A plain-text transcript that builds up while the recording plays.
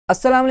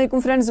अस्सलाम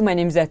वालेकुम friends, my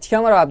name is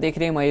अक्षम और आप देख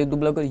रहे हैं my Urdu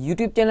blogger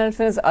YouTube channel.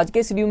 Friends, आज के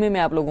इस वीडियो में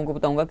मैं आप लोगों को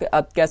बताऊंगा कि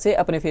आप कैसे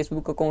अपने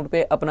फेसबुक अकाउंट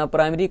पे अपना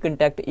प्राइमरी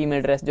कॉन्टैक्ट ईमेल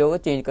एड्रेस जो है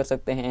चेंज कर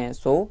सकते हैं।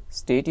 So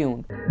stay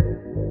tuned.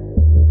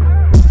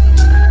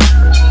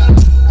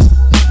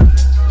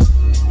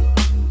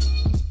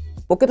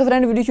 ओके तो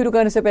फ्रेंड, वीडियो शुरू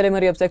करने से पहले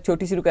मेरी आपसे एक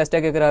छोटी सी रिक्वेस्ट है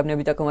कि अगर आपने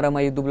अभी तक हमारा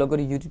my Urdu blogger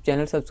YouTube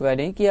channel subscribe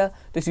नहीं किया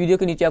तो इस वीडियो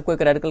के नीचे आपको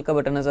एक रेड कलर का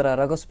बटन नजर आ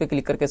रहा होगा, उस पर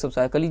क्लिक करके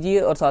सब्सक्राइब कर लीजिए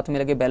और साथ में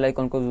लगे बेल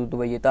आइकन को जरूर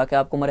दबाइए ताकि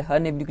आपको हमारे हर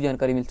नई वीडियो की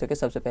जानकारी मिल सके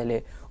सबसे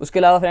पहले। उसके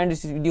अलावा फ्रेंड,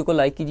 इस वीडियो को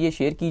लाइक कीजिए,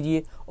 शेयर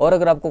कीजिए और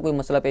अगर आपको कोई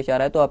मसला पेश आ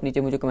रहा है तो आप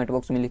नीचे मुझे कमेंट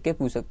बॉक्स में लिख के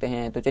पूछ सकते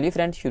हैं। तो चलिए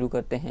फ्रेंड शुरू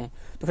करते हैं।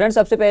 तो फ्रेंड,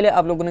 सबसे पहले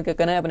आप लोगों ने क्या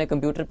करना है, अपने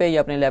कंप्यूटर पे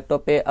या अपने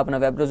लैपटॉप पे अपना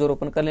वेब ब्राउज़र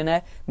ओपन कर लेना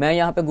है। मैं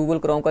यहाँ पे गूगल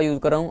क्रोम का यूज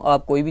कर रहा हूँ,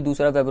 आप कोई भी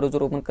दूसरा वेब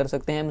ब्राउज़र ओपन कर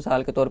सकते हैं,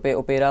 मिसाल के तौर पे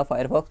ओपेरा,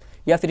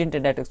 फायरफॉक्स या फिर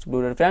इंटरनेट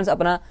एक्सप्लोरर। फ्रेंड्स,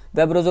 अपना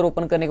वेब ब्राउज़र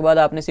ओपन करने के बाद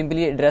आपने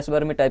सिंपली एड्रेस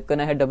बार में टाइप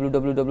करना है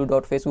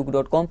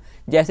www.facebook.com।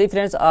 जैसे ही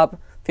फ्रेंड्स आप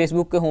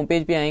फेसबुक के होम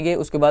पेज पे आएंगे,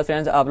 उसके बाद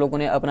फ्रेंड्स आप लोगों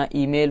ने अपना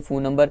ईमेल,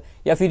 फोन नंबर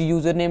या फिर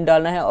यूजर नेम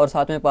डालना है और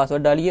साथ में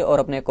पासवर्ड डालिए और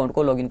अपने अकाउंट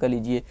को लॉगिन कर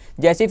लीजिए।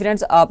 जैसे ही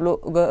फ्रेंड्स आप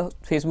लोग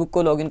फेसबुक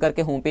को लॉगिन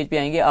करके होम पेज पे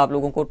आएंगे, आप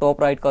लोगों को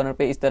टॉप राइट कॉर्नर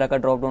पे इस तरह का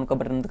ड्रॉप डाउन का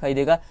बटन दिखाई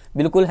देगा,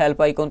 बिल्कुल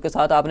हेल्प आइकॉन के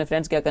साथ। आपने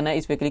फ्रेंड्स क्या करना है,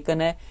 इस पर क्लिक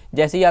करना है।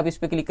 जैसे ही आप इस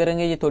पर क्लिक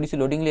करेंगे, ये थोड़ी सी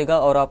लोडिंग लेगा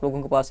और आप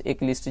लोगों के पास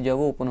एक लिस्ट जो है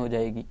वो ओपन हो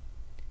जाएगी।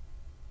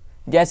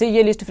 जैसे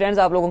ये लिस्ट फ्रेंड्स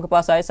आप लोगों के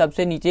पास आए,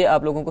 सबसे नीचे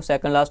आप लोगों को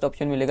सेकंड लास्ट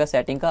ऑप्शन मिलेगा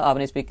सेटिंग का,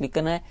 आपने इस पे क्लिक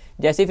करना है।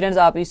 जैसे ही फ्रेंड्स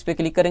आप इस पे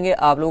क्लिक करेंगे,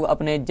 आप लोग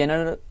अपने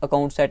जनरल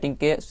अकाउंट सेटिंग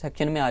के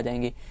सेक्शन में आ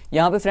जाएंगे।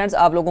 यहाँ पे फ्रेंड्स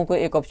आप लोगों को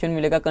एक ऑप्शन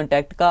मिलेगा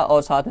कॉन्टैक्ट का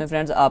और साथ में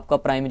फ्रेंड्स आपका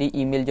प्राइमरी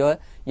ईमेल जो है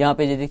यहाँ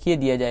पे देखिए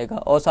दिया जाएगा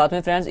और साथ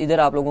में फ्रेंड्स इधर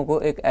आप लोगों को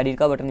एक एडिट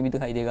का बटन भी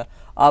दिखाई देगा।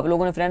 आप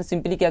लोगों ने फ्रेंड्स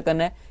सिंपली क्या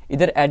करना है,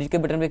 इधर एडिट के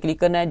बटन पे क्लिक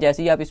करना है।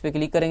 जैसे ही आप इस पे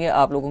क्लिक करेंगे,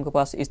 आप लोगों के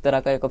पास इस तरह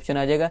का एक ऑप्शन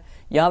आ जाएगा।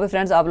 यहाँ पे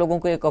फ्रेंड्स आप लोगों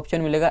को एक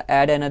ऑप्शन मिलेगा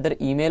ऐड अनदर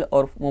ईमेल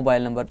और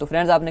मोबाइल नंबर। तो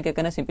फ्रेंड्स आपने क्या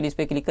करना है, सिंपली इस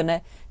पे क्लिक करना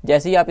है।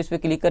 जैसे ही आप इस पे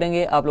क्लिक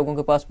करेंगे, आप लोगों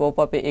के पास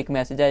पॉपअप पे एक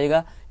मैसेज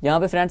आएगा। यहाँ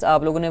पे फ्रेंड्स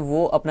आप लोगों ने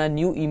वो अपना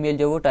न्यू ईमेल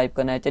जो वो टाइप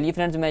करना है। चलिए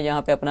फ्रेंड्स, मैं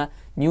यहाँ पे अपना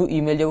न्यू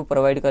ईमेल जो वो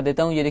प्रोवाइड कर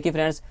देता हूँ। ये देखिए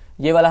फ्रेंड्स,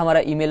 ये वाला हमारा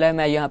ईमेल है।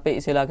 मैं यहाँ पे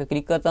इसे लाकर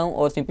क्लिक करता हूँ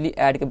और सिंपली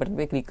ऐड के बटन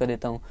पे क्लिक कर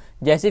देता हूँ।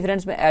 जैसे ही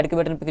फ्रेंड्स मैं ऐड के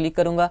बटन पे क्लिक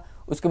करूंगा,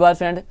 उसके बाद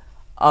फ्रेंड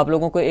आप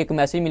लोगों को एक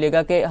मैसेज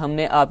मिलेगा कि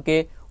हमने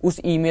आपके उस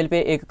ईमेल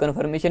पे एक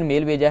कंफर्मेशन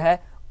मेल भेजा है,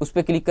 उस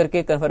पर क्लिक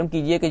करके कंफर्म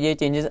कीजिए कि ये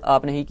चेंजेस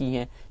आपने ही की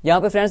हैं।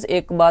 यहाँ पे फ्रेंड्स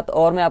एक बात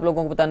और मैं आप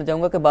लोगों को बताना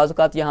चाहूँगा कि बाज़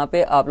औक़ात यहाँ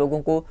पे आप लोगों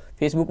को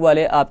फेसबुक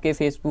वाले आपके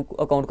फेसबुक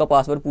अकाउंट का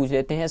पासवर्ड पूछ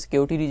लेते हैं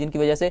सिक्योरिटी रीजन की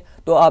वजह से।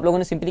 तो आप लोगों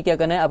ने सिंपली क्या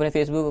करना है, अपने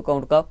फेसबुक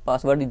अकाउंट का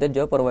पासवर्ड इधर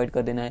जो प्रोवाइड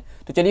कर देना है।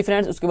 तो चलिए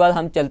फ्रेंड्स, उसके बाद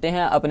हम चलते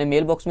हैं अपने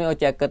मेल बॉक्स में और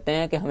चेक करते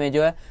हैं कि हमें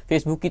जो है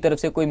फेसबुक की तरफ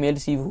से कोई मेल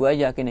रिसीव हुआ है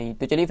या कि नहीं।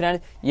 तो चलिए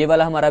फ्रेंड्स, ये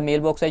वाला हमारा मेल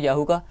बॉक्स है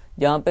याहू का,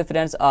 जहाँ पे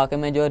फ्रेंड्स आके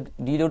मैं जो है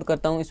रीलोड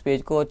करता हूँ इस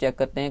पेज को और चेक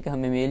करते हैं कि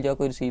हमें मेल जो है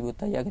कोई रिसीव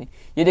होता है या नहीं।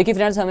 ये देखिए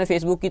फ्रेंड्स, हमें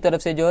फेसबुक की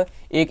तरफ से जो है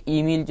एक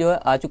ईमेल जो है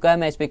आ चुका है।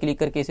 मैं इस पे क्लिक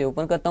करके इसे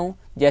ओपन करता हूँ।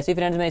 जैसे ही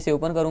फ्रेंड्स मैं इसे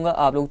ओपन करूंगा,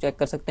 आप लोग चेक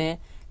कर सकते हैं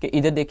कि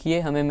इधर देखिए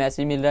हमें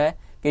मैसेज मिल रहा है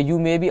कि you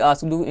may be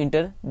asked to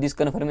inter this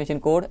confirmation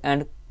code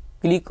and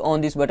click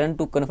on this button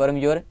to confirm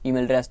your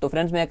email address. तो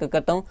फ्रेंड्स मैं क्या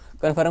करता हूँ,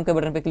 कन्फर्म के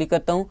बटन पे क्लिक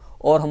करता हूँ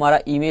और हमारा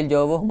ईमेल जो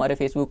है वो हमारे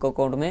फेसबुक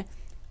अकाउंट में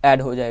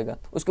ऐड हो जाएगा।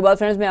 उसके बाद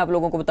फ्रेंड्स मैं आप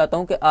लोगों को बताता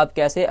हूं कि आप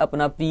कैसे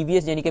अपना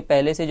प्रीवियस यानी कि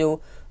पहले से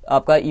जो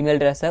आपका ईमेल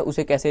एड्रेस है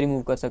उसे कैसे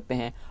रिमूव कर सकते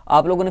हैं।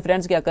 आप लोगों ने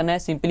फ्रेंड्स क्या करना है,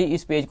 सिंपली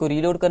इस पेज को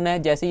रीलोड करना है।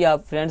 जैसे ही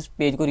आप फ्रेंड्स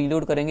पेज को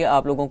रीलोड करेंगे,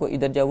 आप लोगों को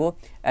इधर जो वो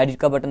एडिट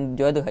का बटन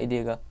जो है दिखाई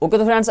देगा। ओके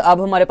तो फ्रेंड्स,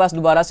 अब हमारे पास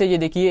दोबारा से ये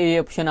देखिए ये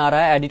ऑप्शन आ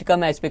रहा है एडिट का।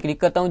 मैं इस पे क्लिक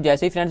करता हूँ।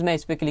 जैसे ही फ्रेंड्स मैं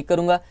इस पे क्लिक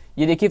करूंगा,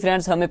 ये देखिए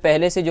फ्रेंड्स हमें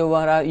पहले से जो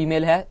हमारा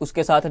ईमेल है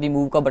उसके साथ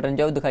रिमूव का बटन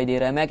जो दिखाई दे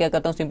रहा है। मैं क्या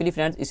करता हूँ, सिंपली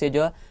फ्रेंड्स इसे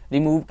जो है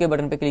रिमूव के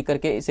बटन पे क्लिक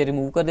करके इसे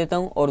रिमूव कर देता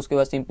हूँ और उसके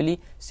बाद सिंपली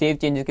सेव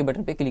चेंजेस के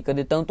बटन पे क्लिक कर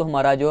देता हूँ। तो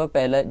हमारा जो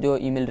पहला जो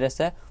ईमेल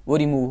एड्रेस है वो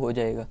रिमूव हो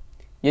जाएगा।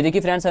 ये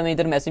देखिए फ्रेंड्स, हमें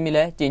इधर मैसेज मिला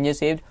है चेंजेस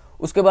सेव्ड।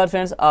 उसके बाद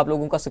फ्रेंड्स आप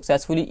लोगों का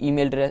सक्सेसफुली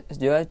ईमेल एड्रेस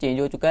जो है चेंज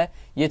हो चुका है।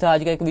 ये था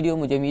आज का एक वीडियो।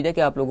 मुझे उम्मीद है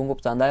कि आप लोगों को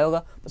पसंद आया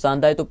होगा।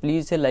 पसंद आए तो प्लीज़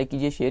इसे लाइक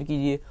कीजिए, शेयर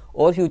कीजिए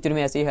और फ्यूचर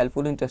में ऐसे ही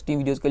हेल्पफुल इंटरेस्टिंग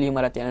वीडियोज़ के लिए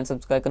हमारा चैनल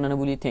सब्सक्राइब करना ना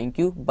भूलिए। Thank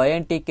you, bye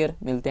and take care.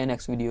 मिलते हैं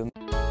नेक्स्ट वीडियो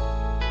में।